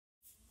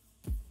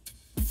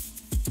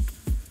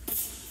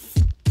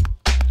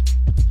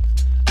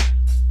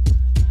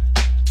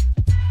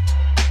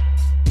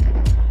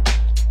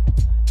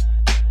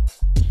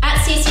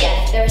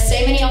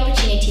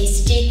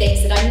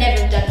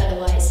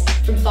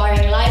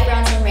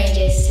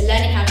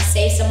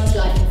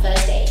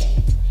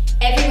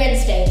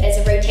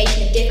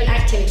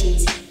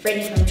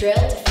ranging from drill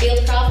to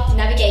fieldcraft,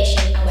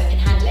 navigation and weapon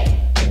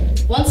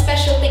handling. One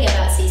special thing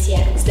about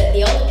CCF is that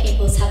the older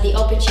pupils have the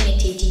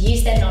opportunity to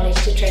use their knowledge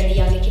to train the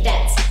younger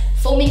cadets,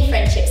 forming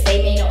friendships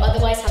they may not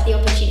otherwise have the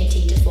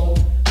opportunity to form.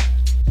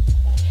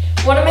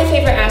 One of my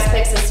favourite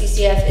aspects of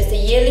CCF is the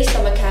yearly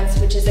summer camps,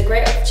 which is a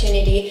great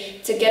opportunity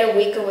to get a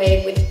week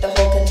away with the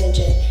whole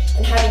contingent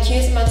and having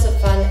huge amounts of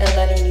fun and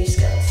learning new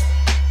skills.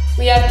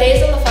 We have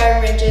days on the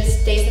firing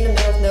ranges, days in the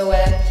middle of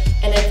nowhere,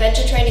 and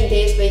adventure training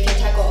days where you can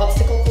tackle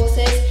obstacle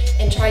courses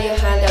and try your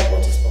hand at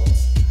water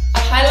sports. A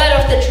highlight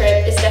of the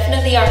trip is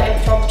definitely our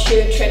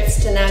impromptu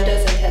trips to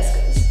Nando's and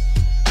Tesco's.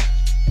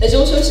 There's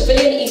also a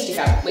civilian Easter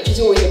camp, which is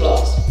always a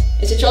blast.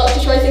 It's a chance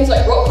to try things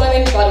like rock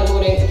climbing,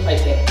 paddleboarding and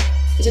hiking.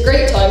 It's a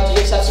great time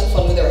to just have some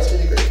fun with the rest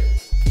of the group.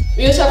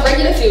 We also have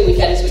regular field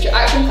weekends which are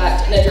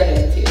action-packed and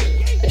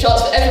adrenaline-fueled. A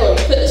chance for everyone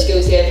to put the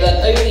skills they have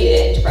learned over the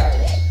year into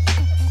practice.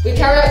 We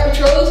carry out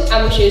patrols,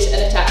 ambushes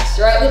and attacks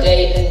throughout the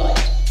day and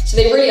night, so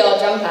they really are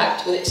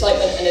jam-packed with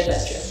excitement and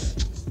adventure.